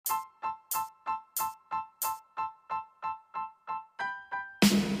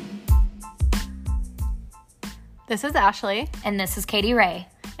This is Ashley. And this is Katie Rae.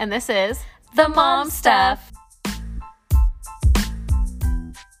 And this is The Mom Stuff.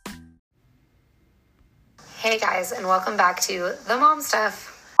 Hey guys, and welcome back to The Mom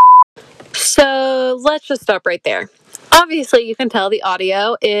Stuff. So let's just stop right there. Obviously, you can tell the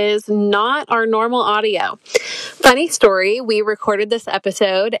audio is not our normal audio. Funny story, we recorded this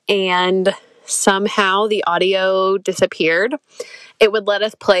episode and somehow the audio disappeared. It would let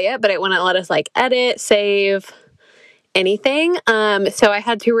us play it, but it wouldn't let us edit, save, anything. So I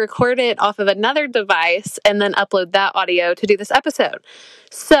had to record it off of another device and then upload that audio to do this episode.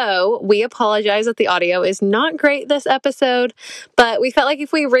 So we apologize that the audio is not great this episode, but we felt like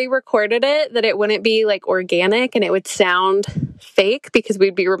if we re-recorded it, that it wouldn't be organic and it would sound fake because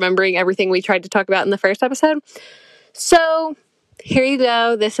we'd be remembering everything we tried to talk about in the first episode. So here you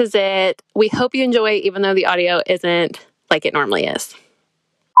go. This is it. We hope you enjoy it, even though the audio isn't like it normally is.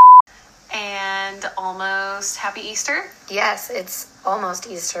 And almost happy Easter. Yes, it's almost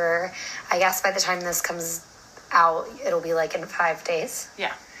Easter. I guess by the time this comes out, it'll be in 5 days.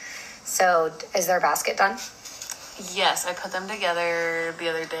 Yeah. So is their basket done? Yes, I put them together the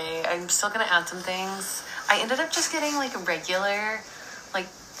other day. I'm still going to add some things. I ended up just getting regular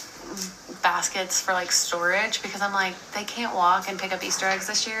baskets for storage because I'm they can't walk and pick up Easter eggs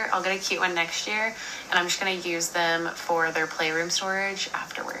this year. I'll get a cute one next year, and I'm just going to use them for their playroom storage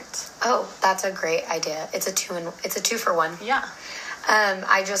afterwards. Oh, that's a great idea. It's a two for one. Yeah.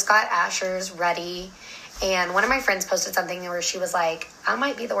 I just got Asher's ready, and one of my friends posted something where she was like, I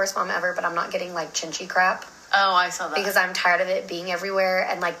might be the worst mom ever, but I'm not getting chinchy crap. Oh, I saw that. Because I'm tired of it being everywhere,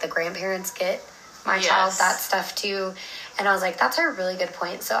 and the grandparents get my child that stuff too. And I was like, that's a really good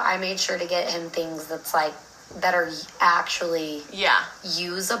point. So I made sure to get him things that's that are actually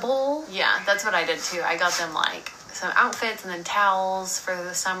usable. Yeah, that's what I did too. I got them some outfits and then towels for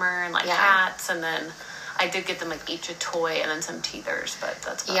the summer and hats, and then I did get them each a toy and then some teethers, but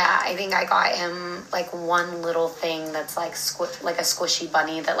that's about it. I think I got him one little thing that's like a squishy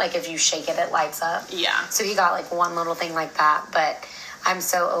bunny that if you shake it, it lights up. Yeah. So he got one little thing like that, but I'm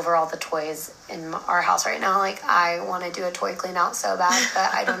so over all the toys in our house right now. I want to do a toy clean out so bad,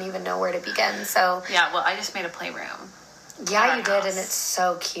 but I don't even know where to begin. So yeah, well, I just made a playroom. Yeah, you did, and it's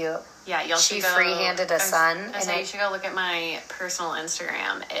so cute. Yeah, y'all should go. She free-handed a son. You should go look at my personal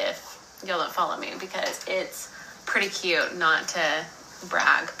Instagram if y'all don't follow me, because it's pretty cute. Not to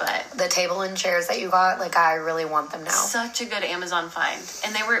brag, but the table and chairs that you got, I really want them now. Such a good Amazon find,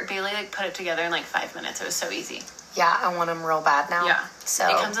 and they were Bailey put it together in 5 minutes. It was so easy. Yeah, I want them real bad now. Yeah. So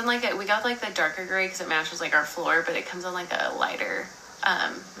it comes in we got the darker gray because it matches our floor, but it comes in a lighter,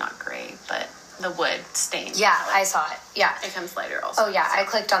 not gray, but the wood stain. Yeah, I saw it. Yeah. It comes lighter also. Oh yeah, so I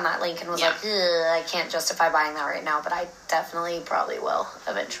clicked on that link and was I can't justify buying that right now, but I definitely probably will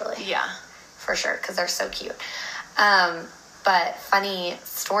eventually. Yeah. For sure, because they're so cute. But funny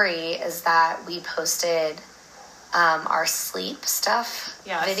story is that we posted our sleep stuff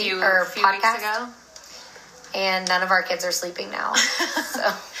a few podcast weeks ago. And none of our kids are sleeping now.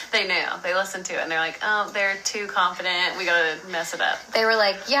 So they knew. They listened to it, and they're oh, they're too confident. We gotta mess it up. They were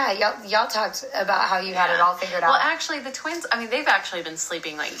y'all talked about how you had it all figured out. Well, actually, the twins, they've actually been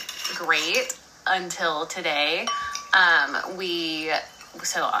sleeping great until today.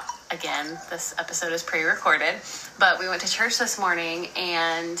 So again, this episode is pre-recorded, but we went to church this morning,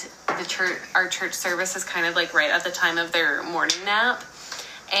 and our church service is kind of right at the time of their morning nap.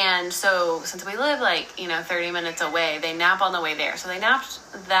 And so since we live 30 minutes away, they nap on the way there. So they napped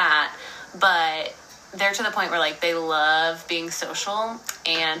that, but they're to the point where they love being social,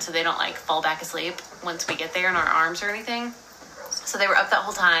 and so they don't fall back asleep once we get there in our arms or anything. So they were up that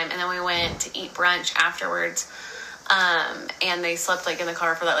whole time, and then we went to eat brunch afterwards. And they slept in the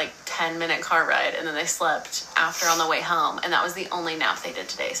car for that 10-minute car ride, and then they slept after on the way home, and that was the only nap they did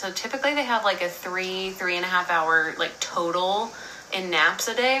today. So typically they have a 3.5 hour total in naps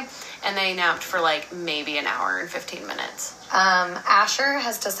a day, and they napped for maybe an hour and 15 minutes. Asher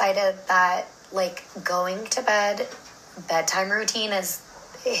has decided that going to bed, bedtime routine is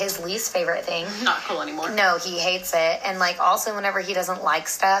his least favorite thing. Not cool anymore. No, he hates it. And also whenever he doesn't like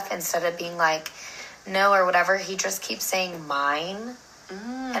stuff, instead of being no or whatever, he just keeps saying mine.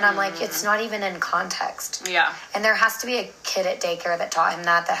 And I'm it's not even in context. Yeah. And there has to be a kid at daycare that taught him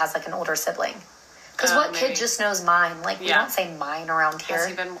that has an older sibling. Because what kid just knows mine? We don't say mine around here. Has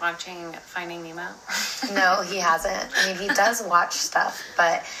he been watching Finding Nemo? No, he hasn't. He does watch stuff.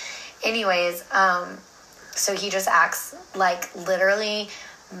 But anyways, so he just acts literally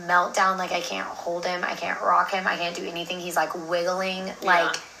meltdown. I can't hold him. I can't rock him. I can't do anything. He's wiggling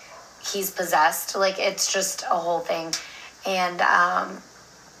he's possessed. It's just a whole thing. And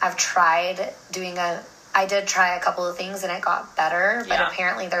I've tried doing a I did try a couple of things and it got better, but Yeah.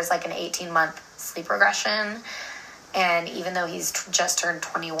 apparently there's like an 18-month sleep regression. And even though he's just turned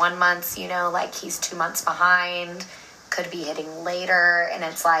 21 months, you know, like he's 2 months behind, could be hitting later. And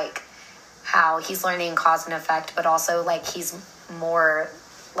it's like how he's learning cause and effect, but also like he's more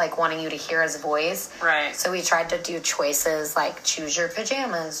like wanting you to hear his voice. Right. So we tried to do choices like choose your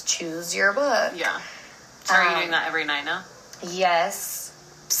pajamas, choose your book. Yeah. So are you doing that every night now? Yes.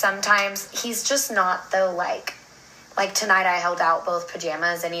 Sometimes he's just not though, like tonight I held out both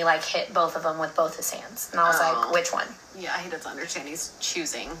pajamas and he like hit both of them with both his hands. And I was like, which one? Yeah, he doesn't understand. He's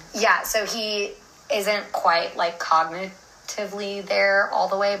choosing. Yeah, so he isn't quite like cognitively there all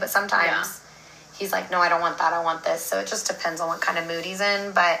the way, but sometimes he's like, no, I don't want that. I want this. So it just depends on what kind of mood he's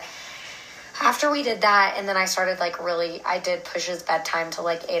in. But after we did that, and then I started like I did push his bedtime to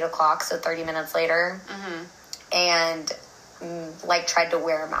like 8 o'clock, so 30 minutes later, and like tried to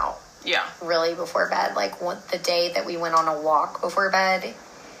wear him out. Yeah. Really before bed. Like the day that we went on a walk before bed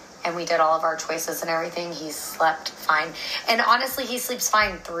and we did all of our choices and everything, he slept fine. And honestly, he sleeps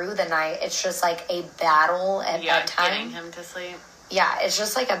fine through the night. It's just like a battle at bedtime. Getting him to sleep. Yeah, it's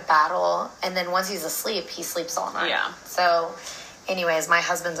just like a battle. And then once he's asleep, he sleeps all night. Yeah. So anyways, my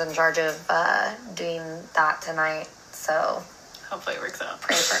husband's in charge of doing that tonight. So hopefully it works out.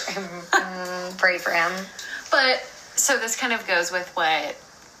 Pray for him. Pray for him. But so this kind of goes with what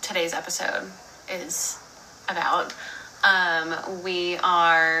today's episode is about. We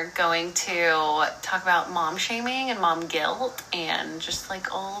are going to talk about mom shaming and mom guilt and just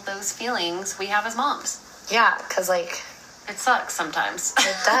like all those feelings we have as moms. Yeah, because like it sucks sometimes.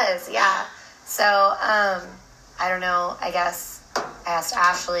 It does, yeah. So I don't know, I guess I asked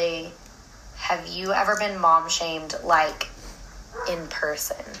Ashley, have you ever been mom shamed like in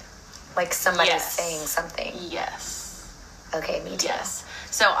person? Like somebody's saying something? Yes. Okay, me too. Yes.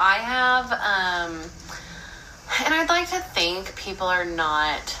 So I have, and I'd like to think people are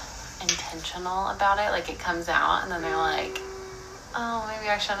not intentional about it. Like it comes out and then they're like, oh, maybe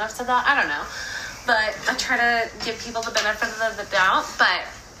I shouldn't have said that. I don't know. But I try to give people the benefit of the doubt. But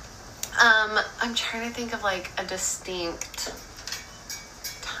I'm trying to think of like a distinct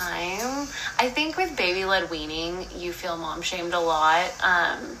time. I think with baby-led weaning, you feel mom shamed a lot.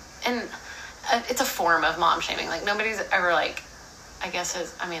 And it's a form of mom shaming. Like nobody's ever like, I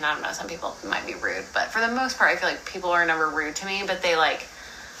don't know, some people might be rude, but for the most part, I feel like people are never rude to me, but they like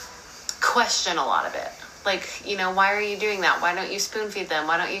question a lot of it. Like, you know, why are you doing that? Why don't you spoon feed them?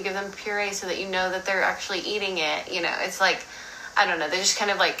 Why don't you give them puree so that you know that they're actually eating it? You know, it's like, I don't know. They just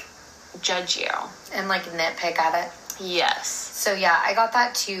kind of like judge you. And like nitpick at it. Yes. So yeah, I got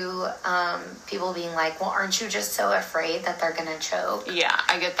that too. People being like, well, aren't you just so afraid that they're going to choke? Yeah,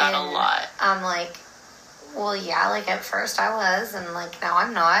 I get that a lot. I'm like, well, yeah, like at first I was, and like now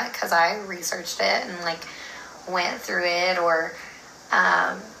I'm not, because I researched it and like went through it. Or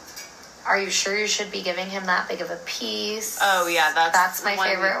are you sure you should be giving him that big of a piece? Oh yeah, that's my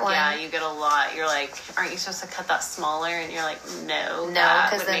favorite one. Yeah, you get a lot. You're like, aren't you supposed to cut that smaller? And you're like, no,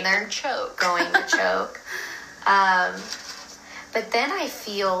 because then they're choke. going to choke. But then I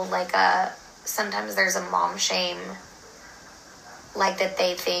feel like sometimes there's a mom shame, like that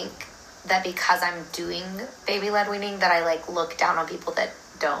they think that because I'm doing baby-led weaning that I like look down on people that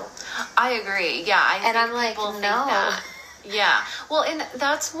don't. I agree. Yeah, I'm like, people think no. that. Yeah. Well, and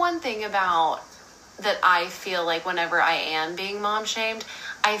that's one thing about that I feel like whenever I am being mom shamed,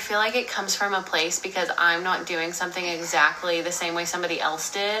 I feel like it comes from a place because I'm not doing something exactly the same way somebody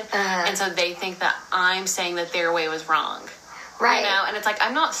else did. And so they think that I'm saying that their way was wrong. Right. You know, and it's like,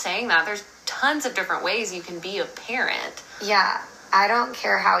 I'm not saying that. There's tons of different ways you can be a parent. Yeah. I don't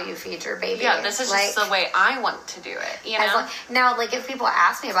care how you feed your baby. Yeah, this is just the way I want to do it, you know? Now, like, if people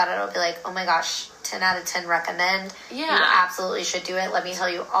ask me about it, I'll be like, oh my gosh, 10 out of 10 recommend. Yeah. You absolutely should do it. Let me tell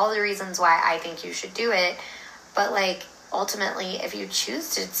you all the reasons why I think you should do it. But, like, ultimately, if you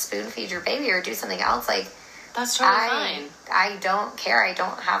choose to spoon feed your baby or do something else, like... That's totally fine. I don't care. I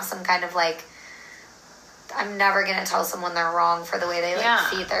don't have some kind of, like... I'm never going to tell someone they're wrong for the way they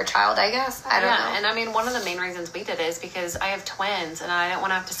feed their child, I guess. I don't know. And I mean, one of the main reasons we did it is because I have twins and I didn't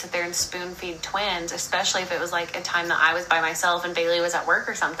want to have to sit there and spoon feed twins, especially if it was like a time that I was by myself and Bailey was at work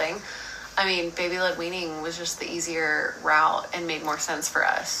or something. I mean, baby-led weaning was just the easier route and made more sense for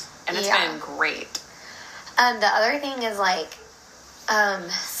us. And it's been great. The other thing is like,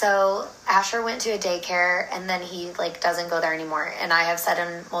 so Asher went to a daycare and then he like doesn't go there anymore. And I have said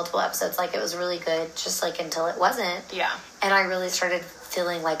in multiple episodes, like it was really good, just like until it wasn't. Yeah. And I really started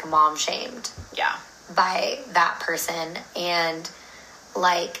feeling like mom shamed. Yeah. By that person. And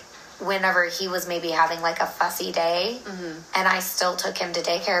like whenever he was maybe having like a fussy day, and I still took him to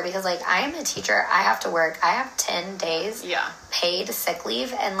daycare because like I am a teacher, I have to work, I have 10 days paid sick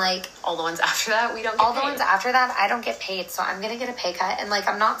leave, and like all the ones after that we don't get all paid. The ones after that I don't get paid, so I'm gonna get a pay cut. And like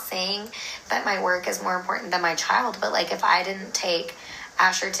I'm not saying that my work is more important than my child, but like if I didn't take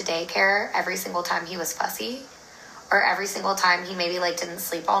Asher to daycare every single time he was fussy, or every single time he maybe like didn't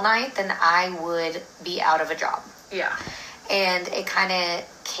sleep all night, then I would be out of a job. Yeah. And it kind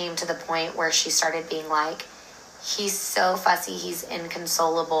of came to the point where she started being like, he's so fussy, he's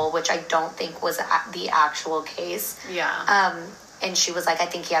inconsolable, which I don't think was the actual case. Yeah. And she was like, I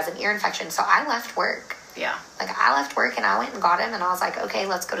think he has an ear infection. So I left work. Yeah. Like, I left work and I went and got him, and I was like, okay,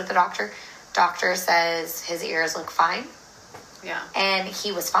 let's go to the doctor. Doctor says his ears look fine. Yeah. And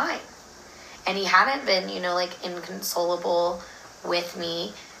he was fine. And he hadn't been, you know, like, inconsolable with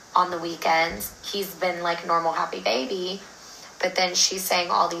me on the weekends. He's been like normal happy baby. But then she's saying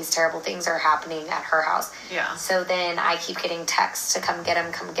all these terrible things are happening at her house. Yeah. So then I keep getting texts to come get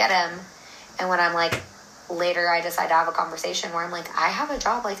him, come get him. And when I'm like, later I decide to have a conversation where I'm like, I have a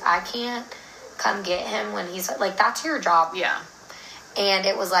job. Like, I can't come get him when he's like, that's your job. Yeah. And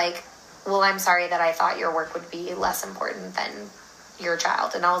it was like, well, I'm sorry that I thought your work would be less important than your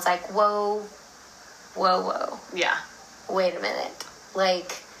child. And I was like, whoa. Yeah. Wait a minute.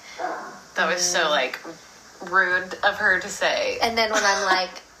 Like, that was so like rude of her to say. And then when I'm like,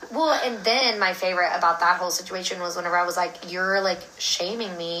 well, and then my favorite about that whole situation was whenever I was like, you're like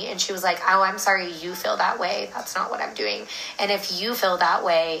shaming me. And she was like, oh, I'm sorry you feel that way. That's not what I'm doing. And if you feel that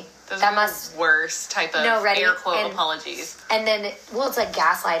way, those that are must worse type of air quote apologies. And then, well, it's like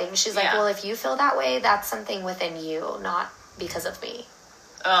gaslighting. She's like, Yeah. well, if you feel that way, that's something within you, not because of me.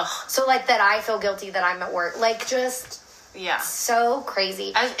 Ugh. So like that I feel guilty that I'm at work. Like, just Yeah. so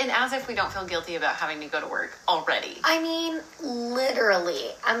crazy. As if we don't feel guilty about having to go to work already. I mean, literally.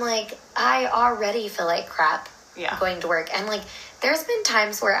 I'm like, I already feel like crap going to work. And like, there's been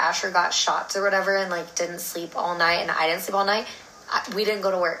times where Asher got shots or whatever and like didn't sleep all night and I didn't sleep all night. We didn't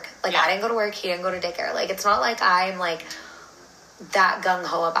go to work. Like, I didn't go to work. He didn't go to daycare. Like, it's not like I'm like that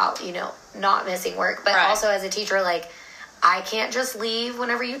gung-ho about, you know, not missing work. But also as a teacher, like, I can't just leave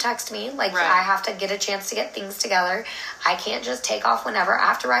whenever you text me. Like, I have to get a chance to get things together. I can't just take off whenever. I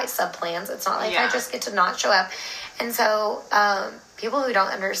have to write sub-plans. It's not like I just get to not show up. And so, people who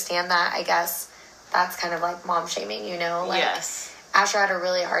don't understand that, I guess, that's kind of like mom shaming, you know? Like, Asher had a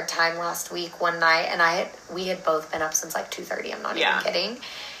really hard time last week one night, and we had both been up since like 2:30. I'm not even kidding.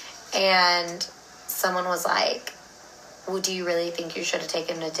 And someone was like, well, do you really think you should have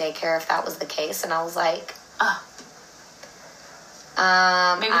taken him to daycare if that was the case? And I was like,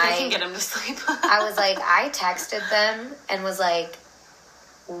 maybe they can get him to sleep. I was like, I texted them and was like,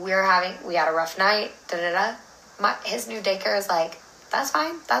 we had a rough night, his new daycare is like, that's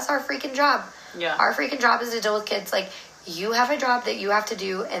fine. That's our freaking job. Yeah. Our freaking job is to deal with kids. Like, you have a job that you have to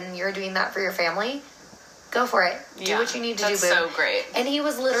do and you're doing that for your family. Go for it. Do what you need to do, boo. That's so great. And he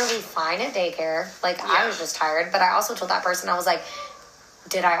was literally fine at daycare. Like, I was just tired. But I also told that person, I was like,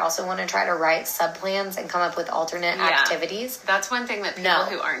 did I also want to try to write sub-plans and come up with alternate activities? That's one thing that people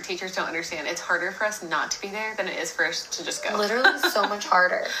who aren't teachers don't understand. It's harder for us not to be there than it is for us to just go. Literally so much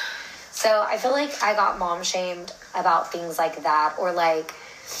harder. So I feel like I got mom shamed about things like that. Or like,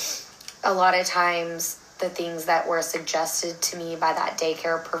 a lot of times the things that were suggested to me by that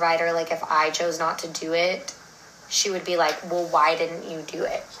daycare provider, like if I chose not to do it, she would be like, well, why didn't you do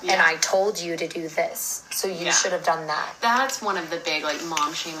it? And I told you to do this, so you should have done that. That's one of the big, like,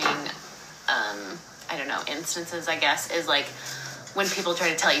 mom shaming, instances, I guess, is like when people try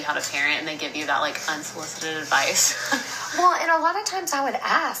to tell you how to parent and they give you that, like, unsolicited advice. Well, and a lot of times I would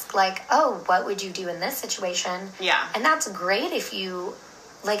ask, like, oh, what would you do in this situation? Yeah. And that's great if you,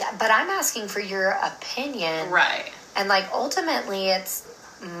 like, but I'm asking for your opinion. Right. And, like, ultimately it's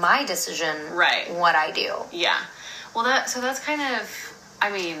my decision. Right. What I do. Yeah. Well, that's kind of, I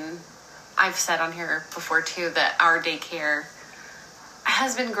mean, I've said on here before, too, that our daycare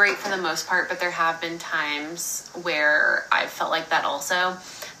has been great for the most part, but there have been times where I've felt like that also.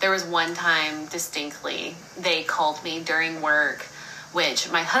 There was one time distinctly they called me during work,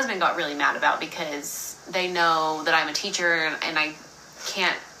 which my husband got really mad about because they know that I'm a teacher and I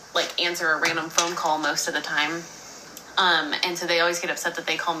can't, like, answer a random phone call most of the time. And so they always get upset that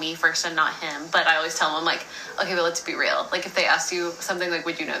they call me first and not him. But I always tell them, like, okay, but let's be real. Like, if they asked you something, like,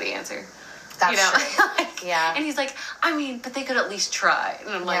 would you know the answer? That's true. Like, yeah. And he's like, I mean, but they could at least try. And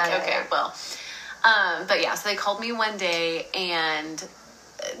I'm like, okay, well. But yeah, so they called me one day and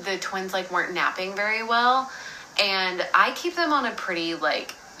the twins, like, weren't napping very well. And I keep them on a pretty,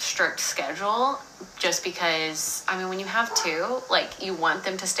 like, strict schedule just because, I mean, when you have two, like, you want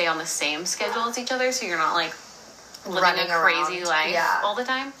them to stay on the same schedule as each other so you're not, like, living Running a crazy around. life all the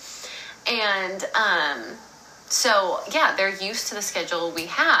time. And, so, yeah, they're used to the schedule we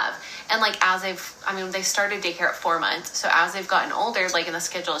have. And, like, as they started daycare at 4 months. So, as they've gotten older, like, and the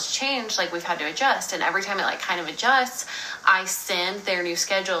schedule has changed, like, we've had to adjust. And every time it, like, kind of adjusts, I send their new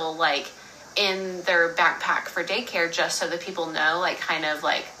schedule, like, in their backpack for daycare just so that people know, like, kind of,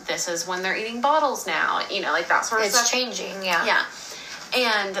 like, this is when they're eating bottles now. You know, like, that sort of stuff. It's changing, yeah. Yeah.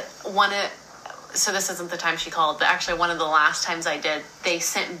 And so this isn't the time she called, but actually one of the last times I did, they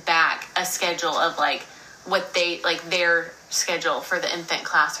sent back a schedule of, like, what they, like, their schedule for the infant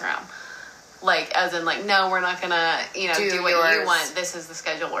classroom. Like, as in, like, no, we're not gonna, you know, do what you want. This is the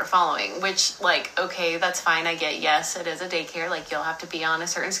schedule we're following. Which, like, okay, that's fine. I get, yes, it is a daycare. Like, you'll have to be on a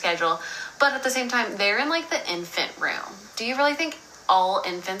certain schedule. But at the same time, they're in, like, the infant room. Do you really think all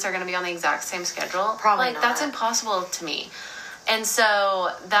infants are gonna be on the exact same schedule? Probably like, not. That's impossible to me. And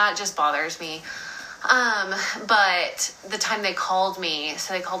so that just bothers me. But the time they called me,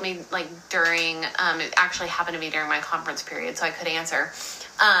 so they called me, like, during, it actually happened to be during my conference period, so I could answer.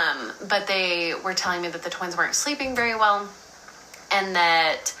 But they were telling me that the twins weren't sleeping very well and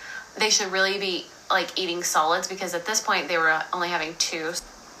that they should really be, like, eating solids because at this point they were only having 2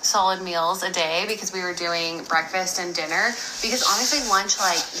 solid meals a day because we were doing breakfast and dinner, because honestly lunch,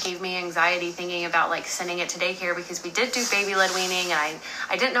 like, gave me anxiety thinking about, like, sending it to daycare because we did do baby-led weaning and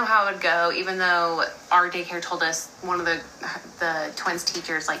I didn't know how it would go, even though our daycare told us one of the twins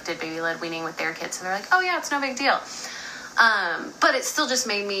teachers, like, did baby-led weaning with their kids, so they're like, oh yeah, it's no big deal. But it still just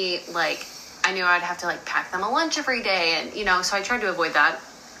made me, like, I knew I'd have to, like, pack them a lunch every day and, you know, so I tried to avoid that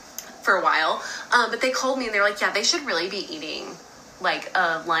for a while. But they called me and they're like, yeah, they should really be eating, like,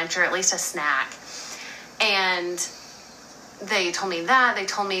 a lunch or at least a snack. And they told me that. They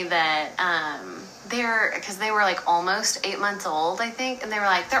told me that because they were, like, almost 8 months old, I think. And they were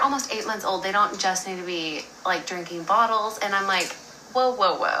like, they're almost 8 months old. They don't just need to be, like, drinking bottles. And I'm like,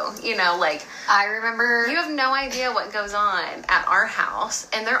 whoa. You know, like, I remember. You have no idea what goes on at our house.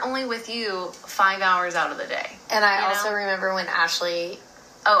 And they're only with you 5 hours out of the day. And I also remember when Ashley.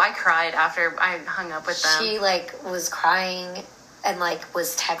 Oh, I cried after I hung up with them. She, like, was crying and, like,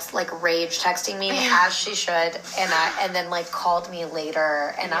 was rage texting me as she should, and then, like, called me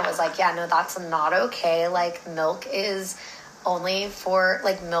later, and I was like, yeah, no, that's not okay. Like, milk is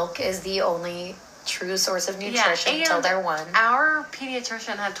the only true source of nutrition until they're 1. Our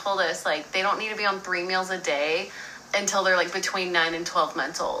pediatrician had told us, like, they don't need to be on 3 meals a day until they're, like, between 9 and 12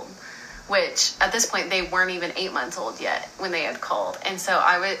 months old, which at this point they weren't even 8 months old yet when they had called. And so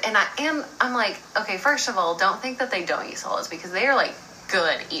I'm like, okay, first of all, don't think that they don't eat solids because they are, like,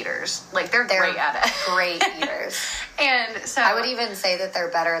 good eaters. Like, they're great at it. Great eaters. And so I would even say that they're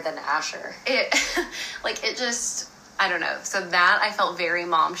better than Asher. I don't know. So that I felt very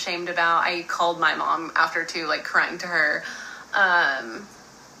mom shamed about. I called my mom after too, like, crying to her.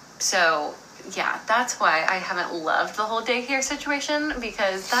 So yeah, that's why I haven't loved the whole daycare situation,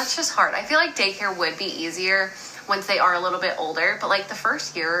 because that's just hard. I feel like daycare would be easier once they are a little bit older, but, like, the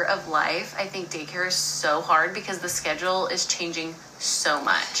first year of life, I think daycare is so hard because the schedule is changing so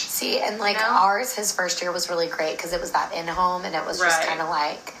much. See, and, like, ours, his first year was really great because it was that in-home, and it was just kind of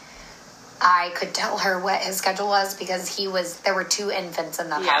like, I could tell her what his schedule was because there were 2 infants in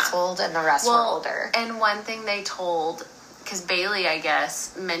that household and the rest were older. And one thing they told, because Bailey, I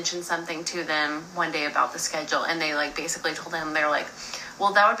guess, mentioned something to them one day about the schedule, and they, like, basically told him, they're like,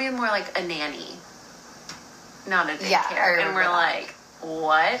 well, that would be more like a nanny, not a daycare. Yeah, and we're like,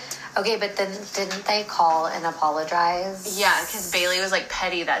 what? Okay, but then didn't they call and apologize? Yeah, because Bailey was, like,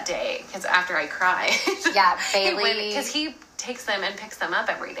 petty that day, because after I cried. Yeah, Bailey. Because he takes them and picks them up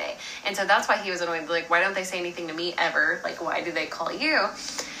every day. And so that's why he was annoyed. Like, why don't they say anything to me ever? Like, why do they call you?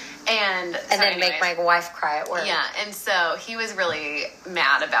 And then make my wife cry at work. Yeah, and so he was really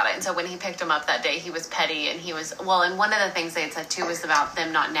mad about it. And so when he picked him up that day, he was petty, and he was, well, and one of the things they had said, too, was about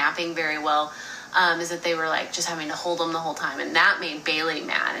them not napping very well, is that they were, like, just having to hold him the whole time, and that made Bailey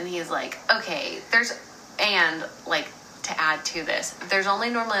mad. And he's like, okay, like, to add to this, there's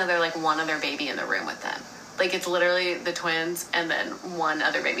only normally like, one other baby in the room with them. Like, it's literally the twins and then one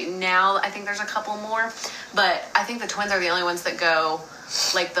other baby. Now, I think there's a couple more, but I think the twins are the only ones that go,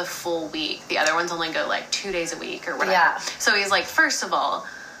 like, the full week. The other ones only go, like, 2 days a week or whatever. Yeah. So he's like, first of all,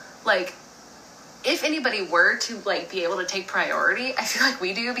 like, if anybody were to, like, be able to take priority, I feel like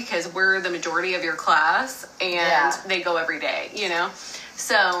we do, because we're the majority of your class and they go every day, you know?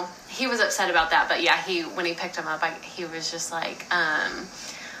 So he was upset about that. But yeah, when he picked him up, he was just like,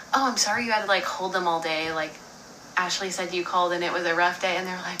 oh, I'm sorry you had to, like, hold them all day. Like, Ashley said you called and it was a rough day, and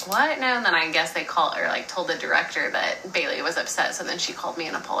they were like, what? No. And then I guess they called, or like told the director that Bailey was upset, so then she called me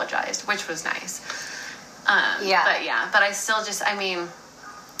and apologized, which was nice. But I still just, I mean,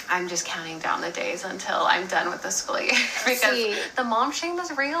 I'm just counting down the days until I'm done with the school year because the mom shame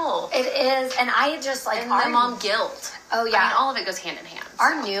is real. It is, and I just like and the mom guilt. Oh yeah, I mean, all of it goes hand in hand.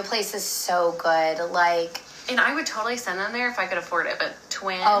 Our new place is so good, like. And I would totally send them there if I could afford it, but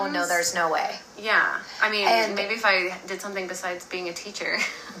twins. Oh no, there's no way. Yeah, I mean, maybe if I did something besides being a teacher.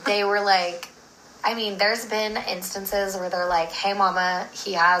 They were like, I mean, there's been instances where they're like, "Hey, mama,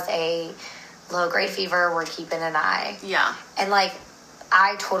 he has a low-grade fever. We're keeping an eye." Yeah, and like.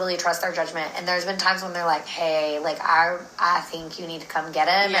 I totally trust their judgment. And there's been times when they're like, hey, like, I think you need to come get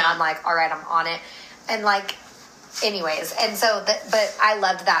him. Yeah. And I'm like, all right, I'm on it. And, like, anyways. And so, but I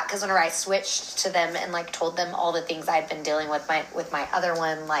loved that because whenever I switched to them and, like, told them all the things I'd been dealing with my other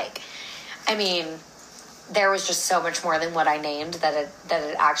one, like, I mean, there was just so much more than what I named that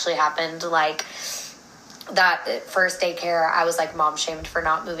it actually happened. Like, that first daycare, I was like mom shamed for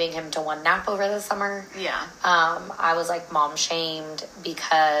not moving him to one nap over the summer. Yeah. I was like mom shamed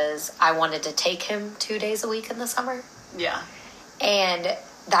because I wanted to take him 2 days a week in the summer. Yeah. And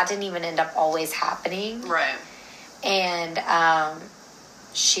that didn't even end up always happening. Right. And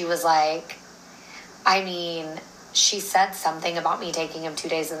she was like, I mean, she said something about me taking him 2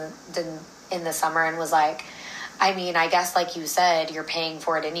 days in the summer and was like, I mean, I guess like you said, you're paying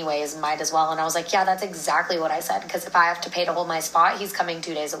for it anyways, might as well. And I was like, yeah, that's exactly what I said. Because if I have to pay to hold my spot, he's coming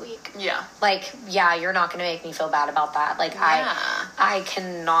 2 days a week. Yeah. Like, yeah, you're not going to make me feel bad about that. Like, yeah. I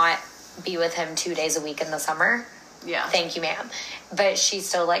cannot be with him 2 days a week in the summer. Yeah. Thank you, ma'am. But she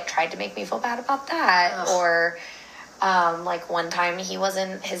still like tried to make me feel bad about that. Ugh. Or like one time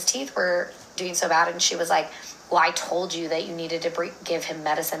his teeth were doing so bad and she was like, well, I told you that you needed to give him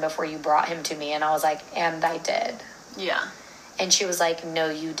medicine before you brought him to me. And I was like, and I did. Yeah. And she was like, no,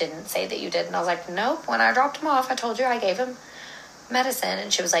 you didn't say that you did. And I was like, nope. When I dropped him off, I told you I gave him medicine.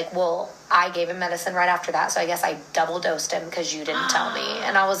 And she was like, well, I gave him medicine right after that. So I guess I double dosed him because you didn't tell me.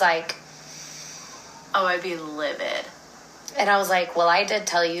 And I was like, oh, I'd be livid. And I was like, well, I did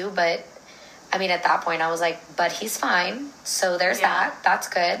tell you, but I mean, at that point I was like, but he's fine. So there's that. That's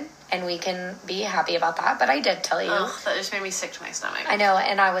good. And we can be happy about that. But I did tell you. Ugh, that just made me sick to my stomach. I know.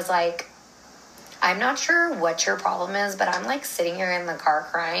 And I was like, I'm not sure what your problem is, but I'm like sitting here in the car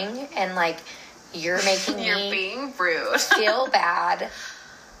crying. And like, you're making you're being rude. feel bad.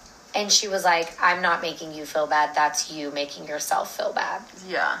 And she was like, I'm not making you feel bad. That's you making yourself feel bad.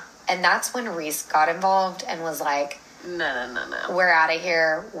 Yeah. And that's when Reese got involved and was like, no. we're out of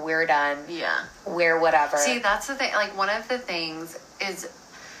here. We're done. Yeah. We're whatever. See, that's the thing. Like, one of the things is,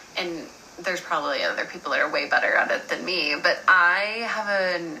 and there's probably other people that are way better at it than me, but I have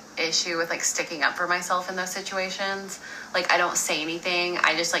an issue with, like, sticking up for myself in those situations. Like, I don't say anything.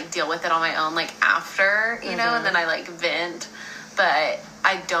 I just, like, deal with it on my own, like, after, you know, and then I, like, vent. But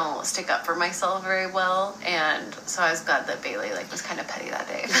I don't stick up for myself very well, and so I was glad that Bailey, like, was kind of petty that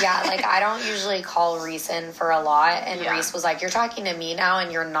day. Yeah, like, I don't usually call Reese in for a lot, and Reese was like, you're talking to me now,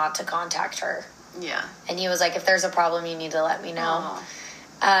 and you're not to contact her. Yeah. And he was like, if there's a problem, you need to let me know.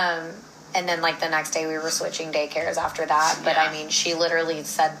 And then, like, the next day we were switching daycares after that, but I mean, she literally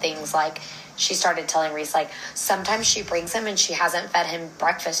said things like, she started telling Reese, like, sometimes she brings him and she hasn't fed him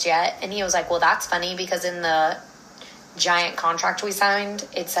breakfast yet, and he was like, well, that's funny, because in the giant contract we signed,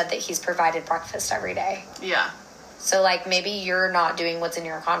 it said that he's provided breakfast every day. Yeah. So, like, maybe you're not doing what's in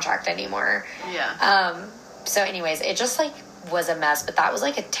your contract anymore. Yeah. So anyways, it just, like, was a mess, but that was,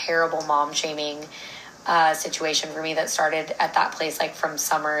 like, a terrible mom shaming situation for me that started at that place, like, from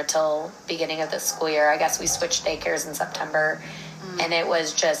summer till beginning of the school year. I guess we switched daycares in September, and it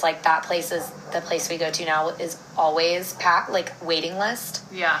was just, like, that place is the place we go to now is always packed, like, waiting list.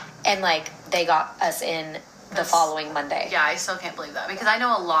 Yeah. And, like, they got us in the following Monday. Yeah, I still can't believe that, because I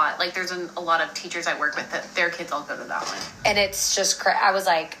know a lot, like, there's a lot of teachers I work with that their kids all go to that one. And it's just, I was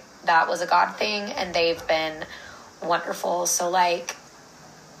like, that was a God thing, and they've been wonderful. So, like,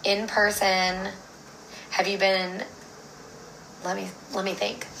 in person, have you been, let me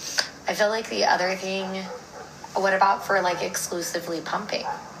think. I feel like the other thing, what about for, like, exclusively pumping?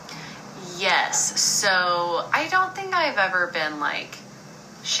 Yes. So I don't think I've ever been, like,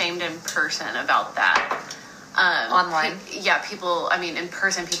 shamed in person about that. Online? People, I mean, in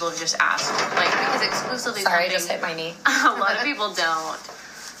person, people have just asked, like, because exclusively Sorry, pumping, I just hit my knee. A lot of people don't,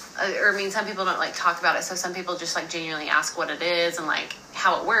 or I mean, some people don't, like, talk about it, so some people just, like, genuinely ask what it is and, like,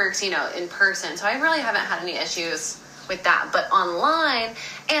 how it works, you know, in person. So I really haven't had any issues with that. But online,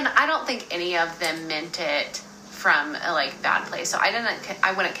 and I don't think any of them meant it from a like bad place. So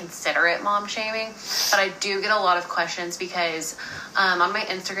I wouldn't consider it mom shaming, but I do get a lot of questions because on my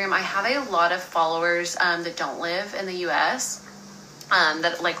Instagram I have a lot of followers that don't live in the US,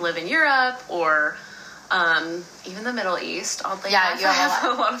 that like live in Europe or even the Middle East. Oddly enough, you have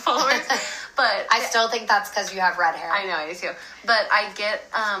a lot of followers. But I still think that's because you have red hair. I know, I do too. But I get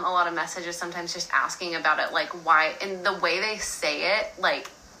a lot of messages sometimes just asking about it, like why, and the way they say it, like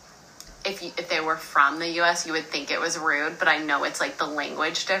if they were from the US, you would think it was rude, but I know it's like the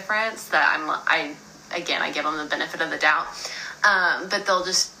language difference that I give them the benefit of the doubt. But they'll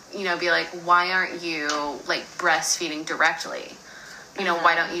just, you know, be like, why aren't you like breastfeeding directly? You know,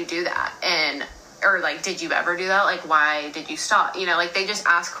 why don't you do that? Or like, did you ever do that? Like, why did you stop? You know, like they just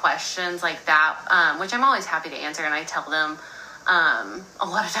ask questions like that, which I'm always happy to answer. And I tell them, a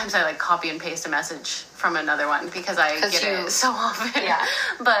lot of times I like copy and paste a message from another one because I get it so often. Yeah.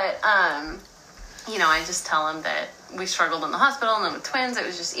 But, you know, I just tell them that we struggled in the hospital and then with twins, it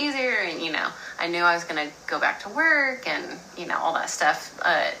was just easier. And, you know, I knew I was going to go back to work and, you know, all that stuff.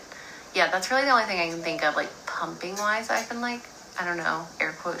 But yeah, that's really the only thing I can think of, like pumping wise. I've been like, I don't know,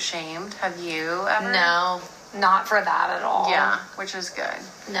 air quote shamed. Have you ever? No, not for that at all. Yeah, which is good.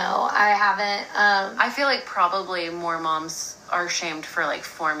 No, I haven't. I feel like probably more moms are shamed for like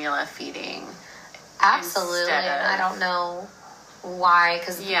formula feeding. Absolutely. I don't know why,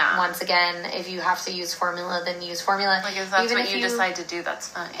 because once again, if you have to use formula, then use formula. Like if that's what you decide to do, that's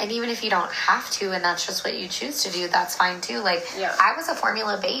fine. And even if you don't have to, and that's just what you choose to do, that's fine too. Like I was a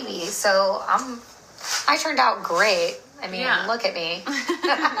formula baby, so I turned out great. I mean, look at me.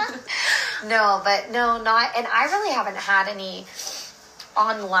 Not. And I really haven't had any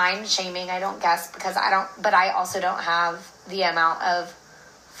online shaming, I don't guess, because but I also don't have the amount of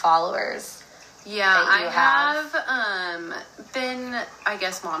followers. Yeah, I have been, I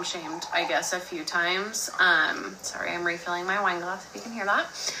guess, mom shamed, a few times. Sorry, I'm refilling my wine glass if you can hear that.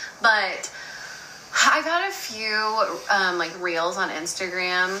 But I've had a few, like, reels on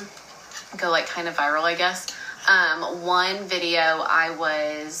Instagram go, like, kind of viral, I guess. One video, I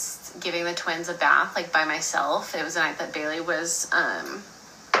was giving the twins a bath, like, by myself. It was the night that Bailey was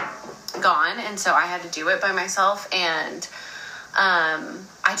gone, and so I had to do it by myself, and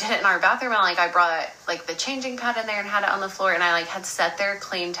I did it in our bathroom, and, like, I brought, like, the changing pad in there and had it on the floor, and I, like, had set their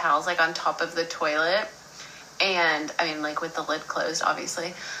clean towels, like, on top of the toilet, and, I mean, like, with the lid closed,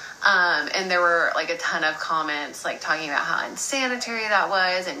 obviously. And there were like a ton of comments like talking about how unsanitary that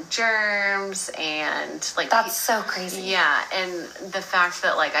was and germs and like that's so crazy. Yeah, and the fact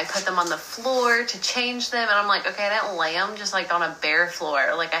that like I put them on the floor to change them, and I'm like, okay, I didn't lay them just like on a bare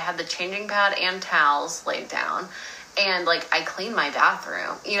floor. Like I had the changing pad and towels laid down, and like I cleaned my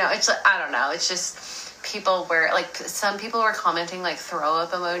bathroom. You know, it's I don't know. It's just people were like, some people were commenting like throw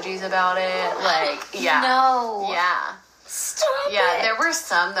up emojis about it. Like, yeah, no, yeah. Stop yeah, it. There were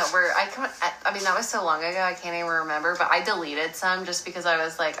some that were, I mean, that was so long ago, I can't even remember, but I deleted some just because I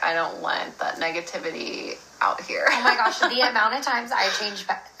was like, I don't want that negativity out here. Oh my gosh, the amount of times I changed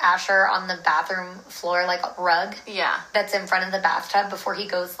Asher on the bathroom floor, like rug, that's in front of the bathtub before he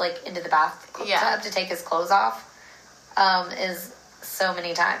goes like into the bathtub to take his clothes off, is so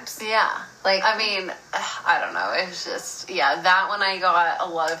many times. Yeah. Like, I mean, I don't know, it's just, that one I got a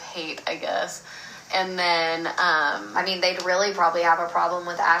lot of hate, I guess. And then, I mean, they'd really probably have a problem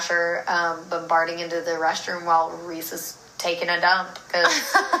with Asher bombarding into the restroom while Reese is taking a dump,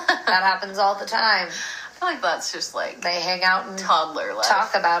 because that happens all the time. I feel like that's just like they hang out and toddler life.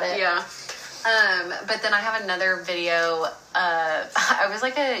 Talk about it. Yeah. But then I have another video. I was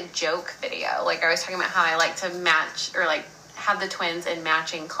like a joke video. Like I was talking about how I like to match or like have the twins in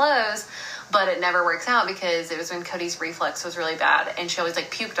matching clothes. But it never works out because it was when Cody's reflux was really bad, and she always like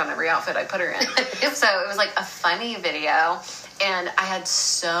puked on every outfit I put her in. So it was like a funny video, and I had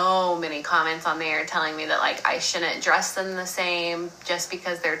so many comments on there telling me that like I shouldn't dress them the same just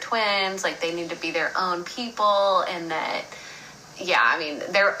because they're twins, like they need to be their own people, and that I mean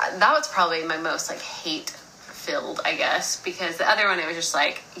that was probably my most like hate filled, I guess, because the other one it was just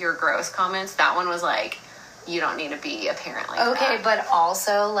like you're gross comments. That one was like you don't need to be a parent like that. Okay, but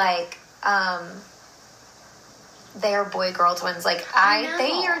also like they're boy-girl twins. Like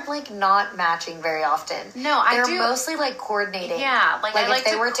they are like not matching very often. No, they're mostly like coordinating. Yeah, like I like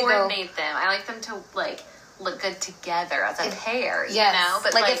to coordinate them. I like them to like look good together as a pair. Yes. You know,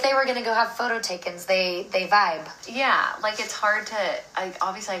 but like if they were gonna go have photo takens, they vibe. Yeah, like it's hard to.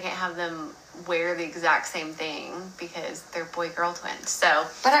 Obviously, I can't have them wear the exact same thing because they're boy-girl twins. So,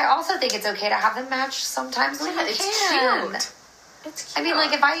 but I also think it's okay to have them match sometimes when you can. Cute. It's cute. I mean,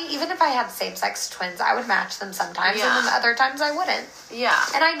 like even if I had same-sex twins, I would match them sometimes, and then other times I wouldn't. Yeah.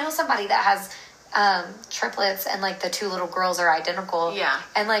 And I know somebody that has triplets, and like the two little girls are identical. Yeah.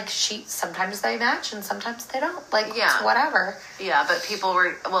 And like sometimes they match and sometimes they don't. Like, Yeah. it's whatever. Yeah, but people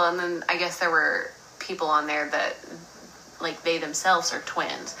were, well, and then I guess there were people on there that, like, they themselves are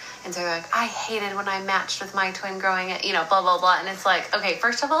twins. And so they're like, I hated when I matched with my twin growing up, blah, blah, blah. And it's like, okay,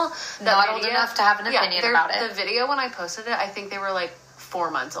 first of all, not old enough to have an opinion about it. The video, when I posted it, I think they were like 4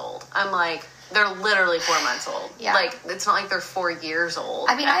 months old. I'm like, they're literally 4 months old. Yeah. Like, it's not like they're 4 years old.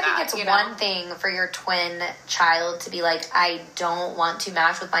 I mean, I think it's one thing for your twin child to be like, I don't want to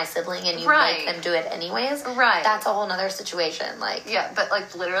match with my sibling, and you make them do it anyways. Right. That's a whole nother situation. Like, yeah, but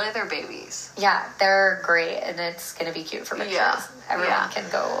like literally they're babies. Yeah, they're great, and it's going to be cute for pictures. Yeah. Everyone can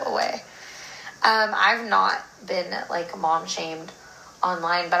go away. I've not been like mom shamed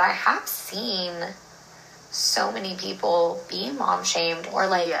online, but I have seen so many people be mom shamed or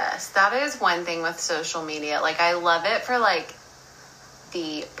like. Yes, that is one thing with social media. Like, I love it for like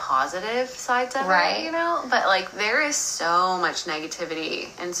the positive sides of it, but like there is so much negativity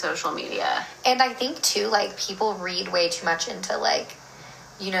in social media. And I think too, like, people read way too much into like,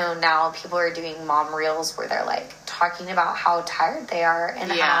 now people are doing mom reels where they're like talking about how tired they are and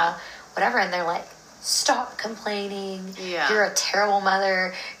how whatever, and they're like, stop complaining. Yeah. You're a terrible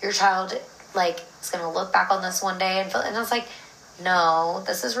mother. Your child like is gonna look back on this one day and I was like, no,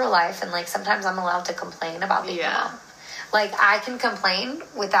 this is real life, and like sometimes I'm allowed to complain about being a mom. Like, I can complain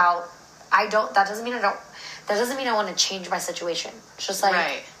without that doesn't mean I want to change my situation. It's just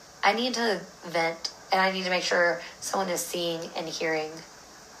like I need to vent, and I need to make sure someone is seeing and hearing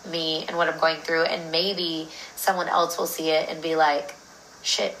me and what I'm going through, and maybe someone else will see it and be like,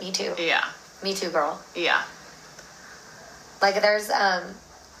 shit, me too. Yeah. Me too, girl. Yeah. Like, there's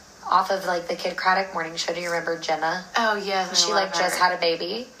off of like the Kid Craddock morning show, do you remember Jenna? Oh yes. She like just had a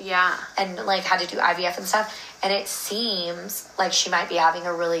baby. Yeah. And like had to do IVF and stuff, and it seems like she might be having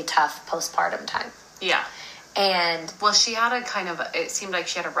a really tough postpartum time. Yeah. And well, she had it seemed like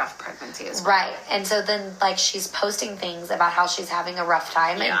she had a rough pregnancy as well. Right. And so then like she's posting things about how she's having a rough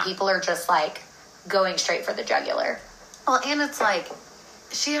time, and people are just like going straight for the jugular. Well, and it's like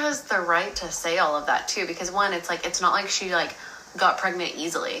she has the right to say all of that too, because one, it's like, it's not like she like got pregnant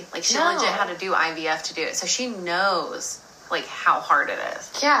easily. Like, she legit had to do IVF to do it, so she knows like how hard it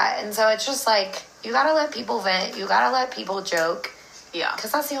is. Yeah. And so it's just like, you gotta let people vent, you gotta let people joke. Yeah.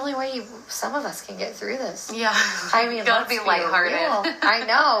 Because that's the only way some of us can get through this. Yeah. I mean, gotta be lighthearted. I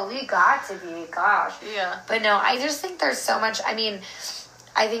know, we got to be, gosh. Yeah. But no, I just think there's so much. I mean,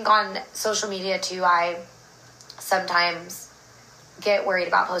 I think on social media too, I sometimes get worried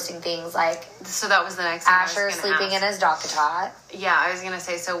about posting things like, so that was the next thing Asher sleeping in his DockATot. Yeah, I was gonna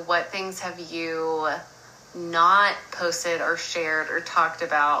say, so what things have you not posted or shared or talked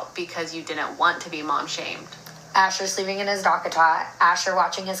about because you didn't want to be mom shamed? Asher sleeping in his DockATot, Asher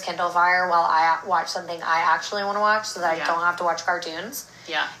watching his Kindle Fire while I watch something I actually want to watch so that I don't have to watch cartoons.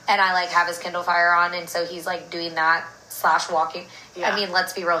 Yeah. And I like have his Kindle Fire on, and so he's like doing that / walking. Yeah. I mean,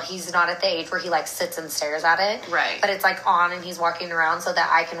 let's be real, he's not at the age where he like sits and stares at it. Right. But it's like on, and he's walking around so that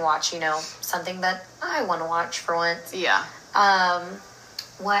I can watch, something that I want to watch for once. Yeah.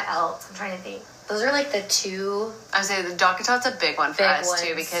 What else? I'm trying to think. Those are like the two. I would say the DockATot's a big one for us ones.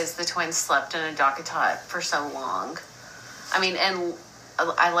 too, because the twins slept in a DockATot for so long. I mean, and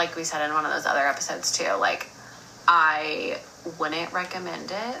I, like we said in one of those other episodes too, like, I wouldn't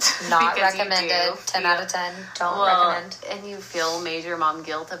recommend it. Not recommended. 10 out of 10. Don't recommend. And you feel major mom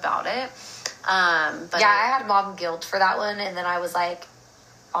guilt about it. But yeah, I had mom guilt for that one, and then I was like,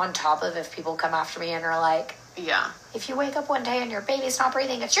 on top of if people come after me and are like, yeah, if you wake up one day and your baby's not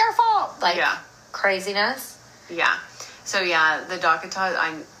breathing, it's your fault. Like, craziness. Yeah. So yeah, the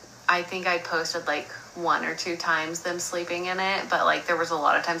DockATot, I think I posted like 1 or 2 times them sleeping in it, but like there was a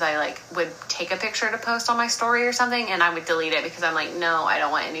lot of times I like would take a picture to post on my story or something, and I would delete it because I'm like, no, I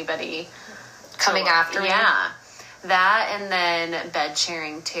don't want anybody coming after me. Yeah. That, and then bed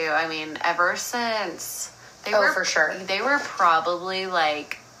sharing too. I mean, ever since they were, for sure, they were probably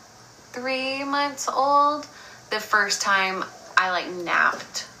like 3 months old the first time I like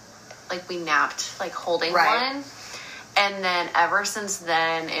napped. Like, we napped like holding one, and then ever since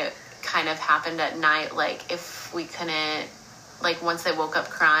then it kind of happened at night. Like, if we couldn't, like, once they woke up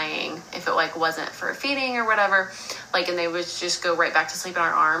crying, if it like wasn't for feeding or whatever, like, and they would just go right back to sleep in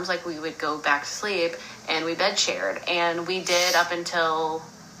our arms, like, we would go back to sleep, and we bed shared, and we did up until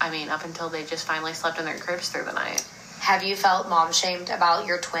they just finally slept in their cribs through the night. Have you felt mom shamed about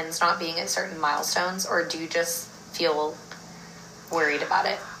your twins not being at certain milestones, or do you just feel worried about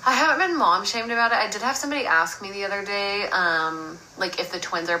it? I haven't been mom shamed about it. I did have somebody ask me the other day, like if the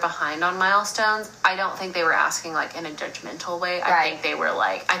twins are behind on milestones. I don't think they were asking like in a judgmental way. I think they were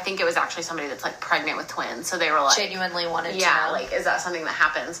like, I think it was actually somebody that's like pregnant with twins. So they were like, genuinely wanted to know. like, is that something that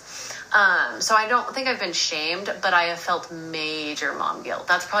happens? So I don't think I've been shamed, but I have felt major mom guilt.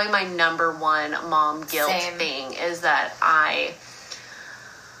 That's probably my number one mom guilt thing, is that I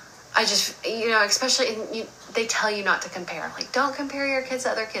just, you know, especially they tell you not to compare. Like, don't compare your kids to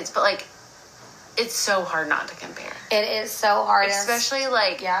other kids. But, like, it's so hard not to compare. It is so hard. Especially,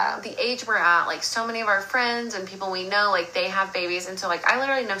 like, the age we're at. Like, so many of our friends and people we know, like, they have babies. And so, like, I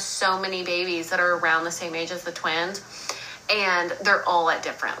literally know so many babies that are around the same age as the twins. And they're all at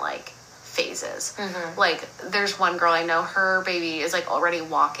different, like, phases. Mm-hmm. Like, there's one girl I know, her baby is, like, already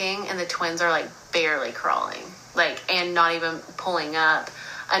walking. And the twins are, like, barely crawling. Like, and not even pulling up.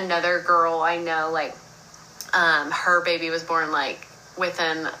 Another girl I know, like, her baby was born, like,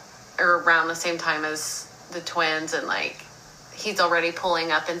 within or around the same time as the twins, and, like, he's already pulling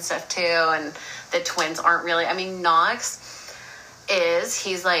up and stuff, too, and the twins aren't really, I mean, Knox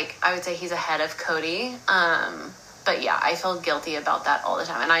he's, like, I would say he's ahead of Cody, but, yeah, I feel guilty about that all the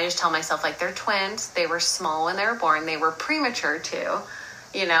time, and I just tell myself, like, they're twins, they were small when they were born, they were premature, too,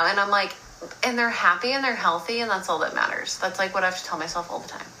 you know, and I'm, like, and they're happy and they're healthy, and that's all that matters. That's, like, what I have to tell myself all the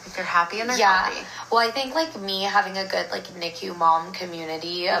time. Like, they're happy and they're healthy. Well, I think, like, me having a good, like, NICU mom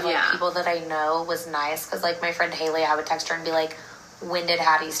community of, like, people that I know was nice. Because, like, my friend Haley, I would text her and be like, when did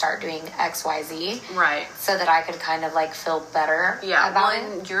Hattie start doing XYZ? Right. So that I could kind of, like, feel better about it.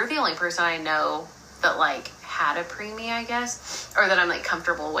 And you're the only person I know that, like, had a preemie, I guess. Or that I'm, like,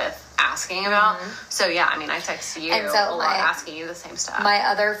 comfortable with asking about. Mm-hmm. So, yeah, I mean, I text you a lot asking you the same stuff. My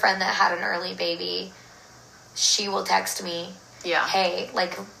other friend that had an early baby, she will text me, hey,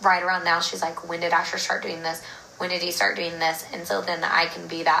 like, right around now, she's like, when did Asher start doing this? When did he start doing this? And so then I can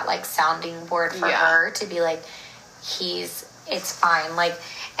be that, like, sounding board for her to be like, it's fine. Like,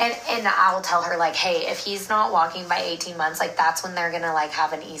 and I'll tell her, like, hey, if he's not walking by 18 months, like, that's when they're going to, like,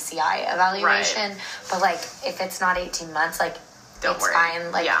 have an ECI evaluation. Right. But, like, if it's not 18 months, like, it's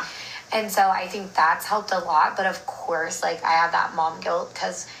fine. Like, and so I think that's helped a lot. But of course, like, I have that mom guilt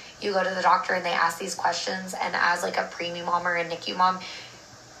because you go to the doctor and they ask these questions. And as, like, a preemie mom or a NICU mom,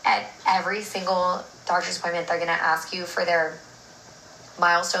 at every single doctor's appointment, they're going to ask you for their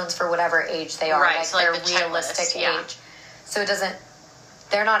milestones for whatever age they are. Right, like, so, their like, the realistic age. So it doesn't,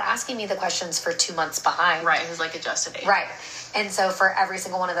 they're not asking me the questions for 2 months behind. Right, who's, like, adjusted age. Right. And so for every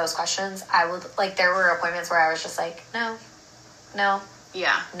single one of those questions, I would, like, there were appointments where I was just like, no.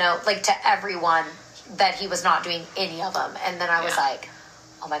 Yeah. No, like, to everyone that he was not doing any of them. And then I was like,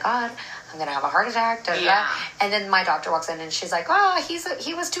 oh my God, I'm going to have a heart attack. Da, da, da. And then my doctor walks in and she's like, oh,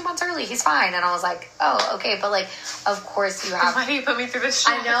 he was 2 months early. He's fine. And I was like, oh, okay. But, like, of course you have. Why do you put me through this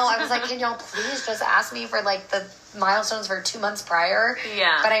shit? I know. I was like, can y'all please just ask me for, like, the milestones for 2 months prior?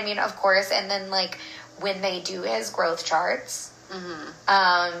 Yeah. But I mean, of course. And then, like, when they do his growth charts,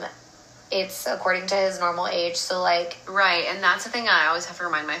 it's according to his normal age, so, like... Right, and that's the thing I always have to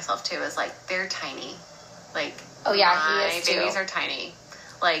remind myself, too, is, like, they're tiny. Like, oh, yeah, he is, too. Babies are tiny.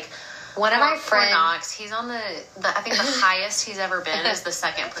 Like, one of my friends... Knox, he's on the I think the highest he's ever been is the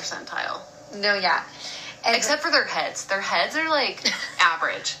second percentile. No, yeah. And except for their heads. Their heads are, like,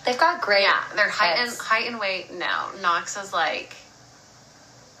 average. They've got great their heads. height and weight, no. Knox is, like...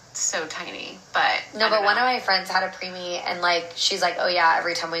 so tiny, but one of my friends had a preemie, and, like, she's like, oh yeah,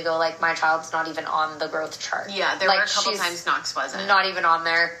 every time we go, like, my child's not even on the growth chart. Yeah, there were a couple times Knox wasn't. Not even on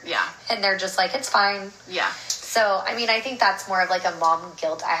there. Yeah. And they're just like, it's fine. Yeah. So, I mean, I think that's more of, like, a mom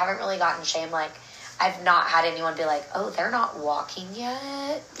guilt. I haven't really gotten shame. Like, I've not had anyone be like, oh, they're not walking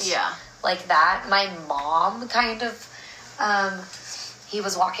yet. Yeah. Like that. My mom kind of, he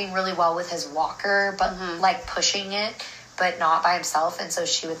was walking really well with his walker, but, like, pushing it, but not by himself. And so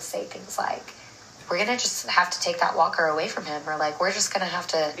she would say things like, we're going to just have to take that walker away from him. Or, like, we're just going to have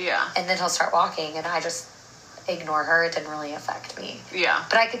to. Yeah. And then he'll start walking. And I just ignore her. It didn't really affect me. Yeah.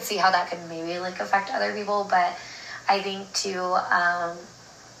 But I could see how that could maybe, like, affect other people. But I think, too,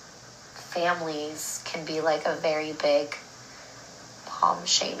 families can be, like, a very big mom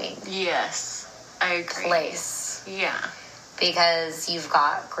shaming. Yes. I agree. Place. Yeah. Because you've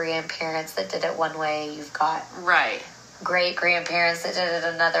got grandparents that did it one way. You've got great-grandparents that did it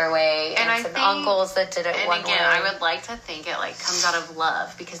another way. And some uncles that did it one way. And again, I would like to think it, like, comes out of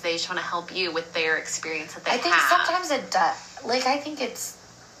love because they just want to help you with their experience that they have. I think sometimes it does. Like, I think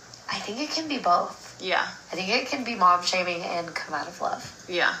it can be both. Yeah. I think it can be mom shaming and come out of love.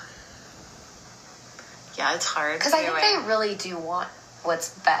 Yeah. Yeah, it's hard. Because I think they really do want what's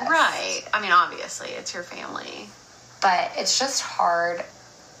best. Right. I mean, obviously, it's your family. But it's just hard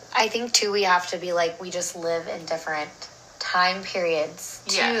I think too, we have to be like, we just live in different time periods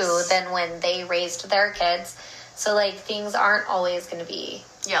too than when they raised their kids. So like things aren't always going to be.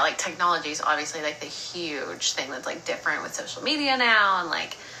 Yeah, like technology is obviously like the huge thing that's like different with social media now and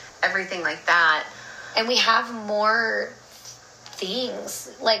like everything like that. And we have more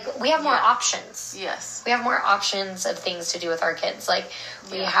things. Like we have more options. Yes. We have more options of things to do with our kids. Like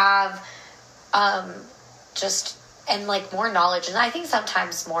we have just and like more knowledge, and I think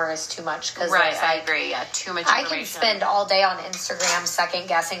sometimes more is too much because I agree. Yeah, too much information. I can spend all day on Instagram second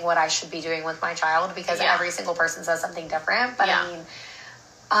guessing what I should be doing with my child because every single person says something different. But I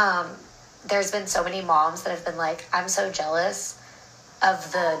mean, there's been so many moms that have been like, I'm so jealous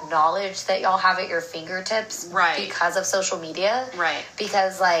of the knowledge that y'all have at your fingertips because of social media. Right.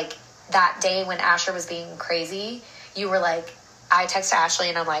 Because like that day when Asher was being crazy, you were like, I texted Ashley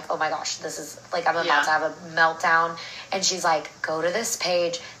and I'm like, oh my gosh, this is like, I'm about to have a meltdown. And she's like, go to this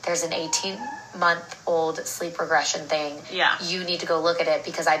page. There's an 18-month-old sleep regression thing. Yeah. You need to go look at it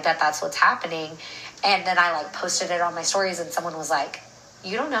because I bet that's what's happening. And then I like posted it on my stories and someone was like,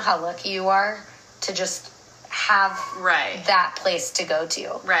 you don't know how lucky you are to just have that place to go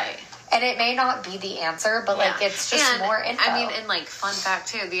to. Right. And it may not be the answer, but like it's just more info. I mean, and like fun fact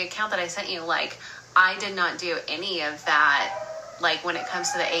too, the account that I sent you, like I did not do any of that. Like when it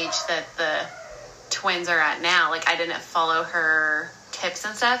comes to the age that the twins are at now, like I didn't follow her tips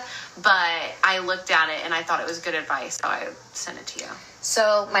and stuff, but I looked at it and I thought it was good advice, so I sent it to you.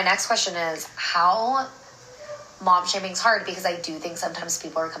 So my next question is, how mom shaming is hard because I do think sometimes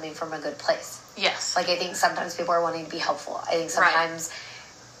people are coming from a good place. Yes. Like I think sometimes people are wanting to be helpful. I think sometimes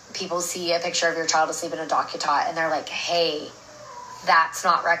people see a picture of your child asleep in a DocuTot and they're like, hey, that's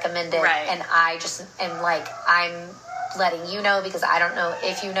not recommended. Right. And I just am like, I'm letting you know because I don't know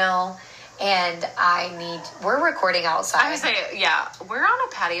if you know, and we're recording outside. I would say, we're on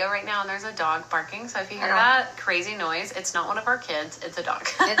a patio right now and there's a dog barking, so if you hear that crazy noise, it's not one of our kids, it's a dog.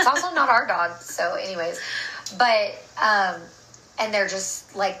 It's also not our dog, so anyways, but and they're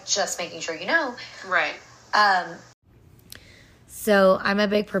just making sure you know. Right. So I'm a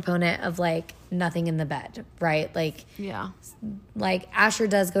big proponent of like nothing in the bed, right? Like, like Asher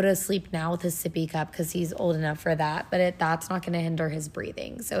does go to sleep now with his sippy cup because he's old enough for that, but that's not going to hinder his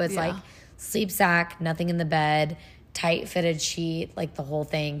breathing. So it's like sleep sack, nothing in the bed, tight fitted sheet, like the whole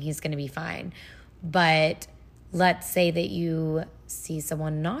thing. He's going to be fine. But let's say that you see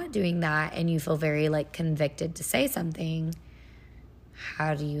someone not doing that and you feel very like convicted to say something.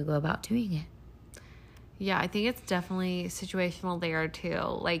 How do you go about doing it? Yeah, I think it's definitely situational there too.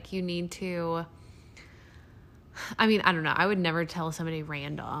 Like you need to, I mean, I don't know. I would never tell somebody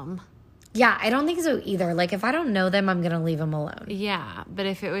random. Yeah, I don't think so either. Like if I don't know them, I'm going to leave them alone. Yeah, but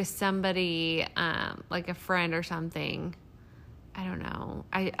if it was somebody, like a friend or something, I don't know.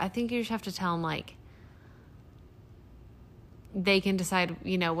 I think you just have to tell them like, they can decide,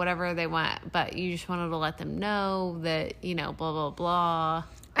 you know, whatever they want, but you just wanted to let them know that, you know, blah, blah, blah.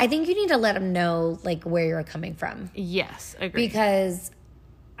 I think you need to let them know, like, where you're coming from. Yes, agree. Because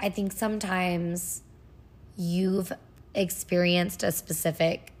I think sometimes you've experienced a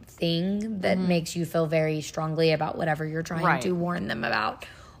specific thing that makes you feel very strongly about whatever you're trying to warn them about.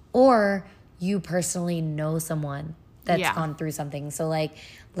 Or you personally know someone that's gone through something. So, like,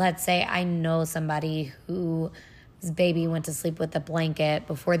 let's say I know somebody whose baby went to sleep with a blanket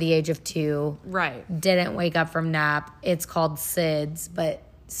before the age of 2. Right. Didn't wake up from nap. It's called SIDS, but...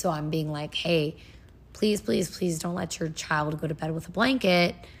 So I'm being like, hey, please, please, please don't let your child go to bed with a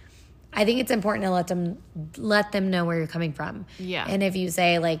blanket. I think it's important to let them know where you're coming from. Yeah. And if you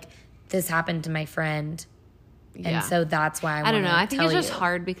say, like, this happened to my friend, and so that's why I don't know. I think it's just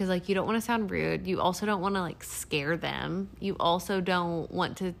hard because, like, you don't want to sound rude. You also don't want to, like, scare them. You also don't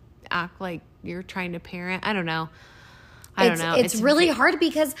want to act like you're trying to parent. I don't know. I don't know. It's really hard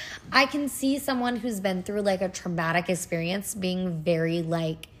because I can see someone who's been through like a traumatic experience being very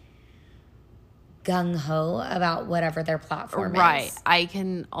like gung-ho about whatever their platform is. Right. I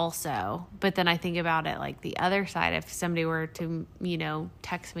can also. But then I think about it like the other side. If somebody were to, you know,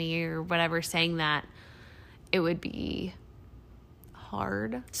 text me or whatever saying that, it would be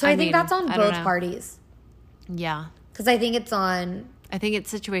hard. So I think that's on both parties. Yeah. Because I think it's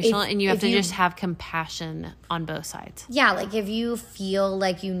situational and you have to just have compassion on both sides. Yeah, like if you feel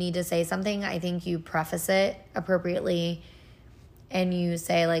like you need to say something, I think you preface it appropriately and you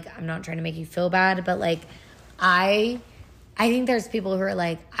say like, I'm not trying to make you feel bad, but like I think there's people who are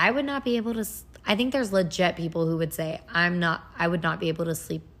like, I think there's legit people who would say, I would not be able to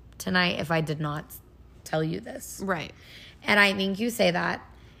sleep tonight if I did not tell you this. Right. And I think you say that,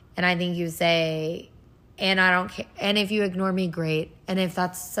 and I think you say, And I don't care. And if you ignore me, great. And if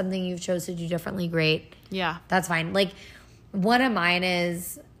that's something you've chosen to do differently, great. Yeah. That's fine. Like, one of mine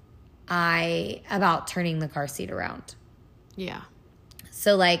is about turning the car seat around. Yeah.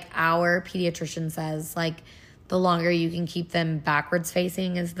 So, like, our pediatrician says, like, the longer you can keep them backwards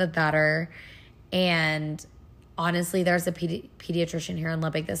facing is the better. And honestly, there's a pediatrician here in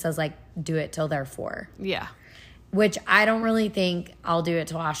Lubbock that says, like, do it till they're 4. Yeah. Which I don't really think I'll do it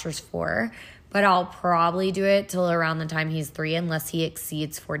till Asher's 4. But I'll probably do it till around the time he's 3 unless he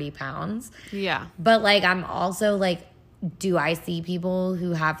exceeds 40 pounds. Yeah. But, like, I'm also, like, do I see people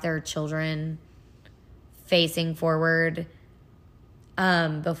who have their children facing forward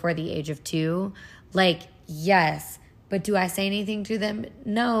before the age of 2? Like, yes. But do I say anything to them?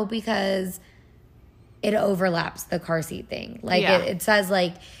 No, because it overlaps the car seat thing. Like, it says,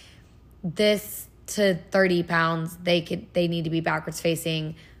 like, this to 30 pounds, they need to be backwards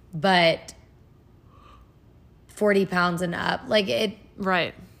facing, but 40 pounds and up, like, it.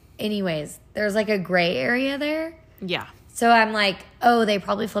 Right. Anyways, there's, like, a gray area there. Yeah. So I'm like, oh, they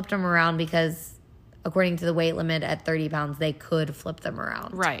probably flipped them around because according to the weight limit at 30 pounds, they could flip them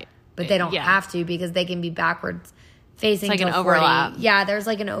around. Right. But they don't have to because they can be backwards facing. It's like till an 40. overlap. Yeah, there's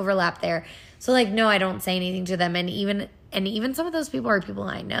like an overlap there. So, like, no, I don't say anything to them. And even some of those people are people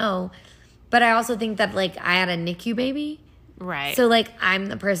I know. But I also think that, like, I had a NICU baby. Right. So, like, I'm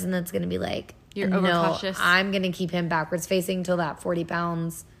the person that's going to be like, You're no, overcautious. I'm going to keep him backwards facing till that 40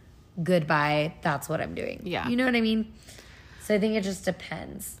 pounds. Goodbye. That's what I'm doing. Yeah. You know what I mean? So I think it just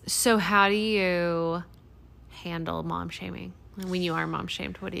depends. So how do you handle mom shaming? When you are mom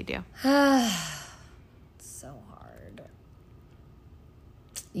shamed, what do you do? So hard.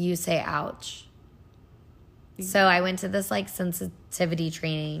 You say ouch. So I went to this, like, sensitivity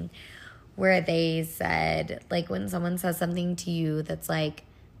training where they said, like, when someone says something to you that's, like,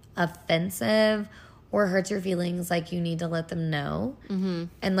 offensive or hurts your feelings, like, you need to let them know. Mm-hmm.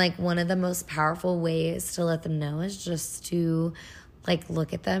 And, like, one of the most powerful ways to let them know is just to, like,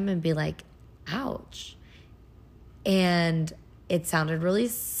 look at them and be like, ouch. And it sounded really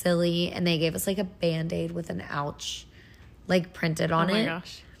silly, and they gave us, like, a Band-Aid with an ouch, like, printed on it. Oh, my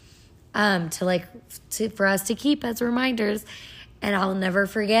gosh. For us to keep as reminders. And I'll never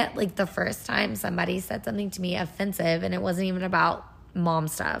forget, like, the first time somebody said something to me offensive, and it wasn't even about mom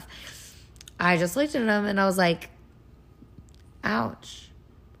stuff. I just looked at them and I was like, ouch.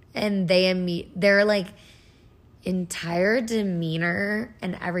 And their, like, entire demeanor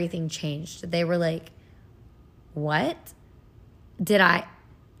and everything changed. They were like, what?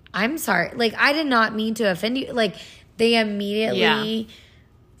 I'm sorry. Like, I did not mean to offend you. Like, they immediately,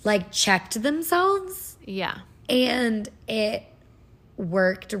 like, checked themselves. Yeah. And it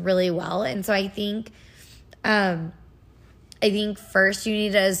worked really well. And so I think first you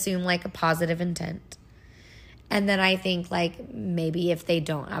need to assume, like, a positive intent. And then I think, like, maybe if they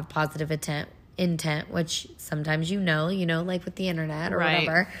don't have positive intent, which sometimes like with the internet or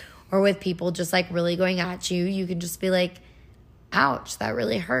whatever, or with people just, like, really going at you, you can just be like, ouch, that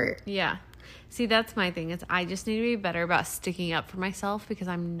really hurt. Yeah. See, that's my thing, is I just need to be better about sticking up for myself because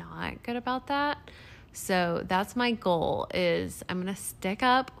I'm not good about that. So that's my goal, is I'm going to stick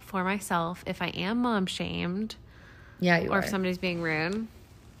up for myself. If I am mom shamed, or if somebody's being rude,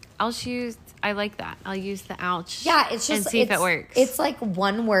 I like that. I'll use the ouch. Yeah, it's just, and see if it works. It's like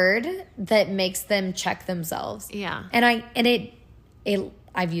one word that makes them check themselves. Yeah. And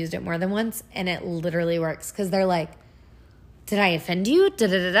I've used it more than once, and it literally works because they're like, did I offend you?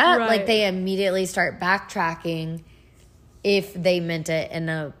 Da-da-da-da. Right. Like, they immediately start backtracking if they meant it in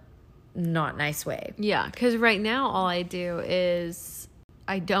a not nice way. Yeah, because right now all I do is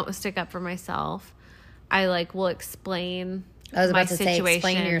I don't stick up for myself. I, like, will explain I was my about to situation. say,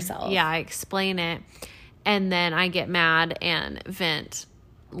 explain yourself. Yeah, I explain it, and then I get mad and vent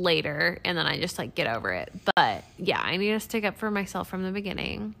later, and then I just, like, get over it. But yeah, I need to stick up for myself from the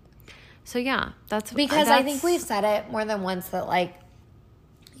beginning. So yeah, that's because I think we've said it more than once that, like,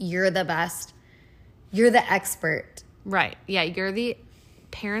 you're the best, you're the expert, right? Yeah,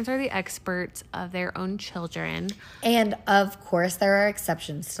 parents are the experts of their own children. And of course there are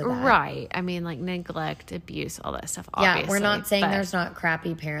exceptions to that. Right. I mean, like, neglect, abuse, all that stuff, obviously. Yeah, we're not saying there's not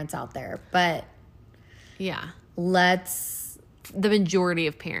crappy parents out there, but yeah. The majority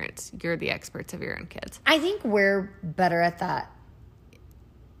of parents, you're the experts of your own kids. I think we're better at that.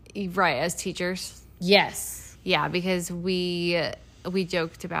 Right, as teachers. Yes. Yeah, because we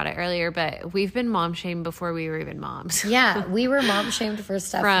joked about it earlier, but we've been mom shamed before we were even moms. Yeah, we were mom shamed for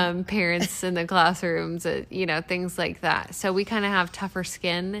stuff. From parents in the classrooms, things like that. So we kind of have tougher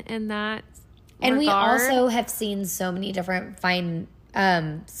skin in that And regard. we also have seen so many different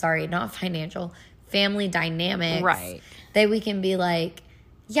family dynamics. Right. That we can be like,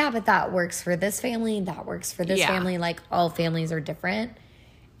 yeah, but that works for this family. That works for this family. Like, all families are different.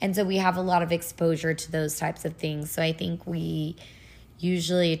 And so we have a lot of exposure to those types of things. So I think we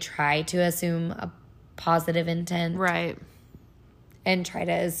usually try to assume a positive intent. Right. And try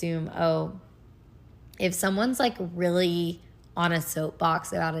to assume, oh, if someone's like really on a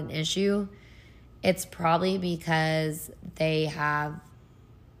soapbox about an issue, it's probably because they have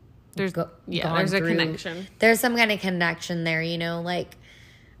there's a connection. There's some kind of connection there, you know, like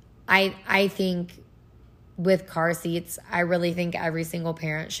I think with car seats, I really think every single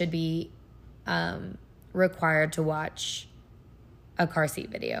parent should be required to watch a car seat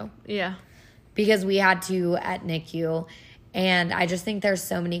video. Yeah. Because we had to at NICU, and I just think there's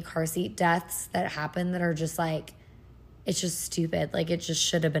so many car seat deaths that happen that are just like, it's just stupid. Like, it just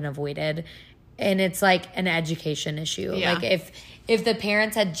should have been avoided. And it's like an education issue. Yeah. Like, if the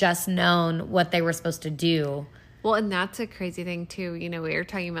parents had just known what they were supposed to do. Well, and that's a crazy thing, too. You know, we were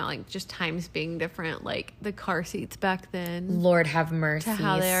talking about, like, just times being different. Like, the car seats back then. Lord have mercy. To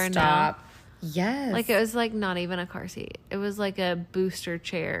how they are Stop. now. Yes. Like, it was, like, not even a car seat. It was, like, a booster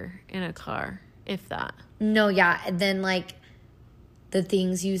chair in a car, if that. No, yeah. And then, like, the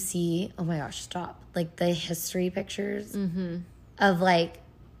things you see. Oh, my gosh, stop. Like, the history pictures of, like,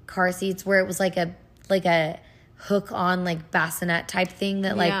 car seats where it was, like a hook-on, like, bassinet type thing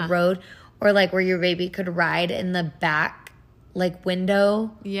that, like, rode. Or, like, where your baby could ride in the back, like,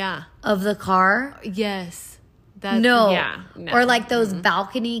 window of the car. Yes. No. Yeah. No. Or, like, those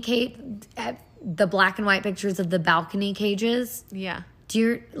balcony the black and white pictures of the balcony cages. Yeah. Do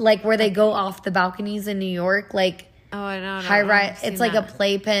you, like, where they go off the balconies in New York? Like, oh, I know. high rise. It's like a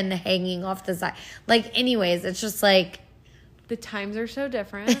playpen hanging off the side. Like, anyways, it's just, like. The times are so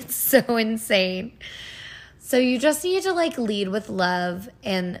different. It's so insane. So you just need to, like, lead with love,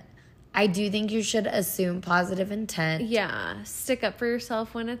 and I do think you should assume positive intent. Yeah. Stick up for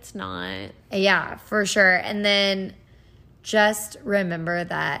yourself when it's not. Yeah, for sure. And then just remember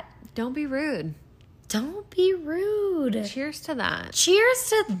that. Don't be rude. Don't be rude. Cheers to that. Cheers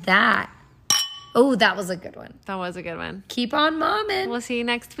to that. Oh, that was a good one. That was a good one. Keep on momming. We'll see you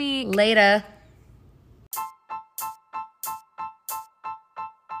next week. Later.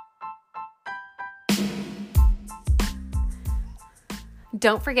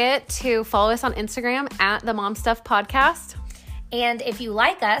 Don't forget to follow us on Instagram at the Mom Stuff Podcast. And if you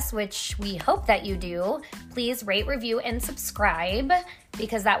like us, which we hope that you do, please rate, review, and subscribe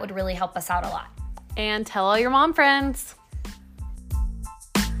because that would really help us out a lot. And tell all your mom friends.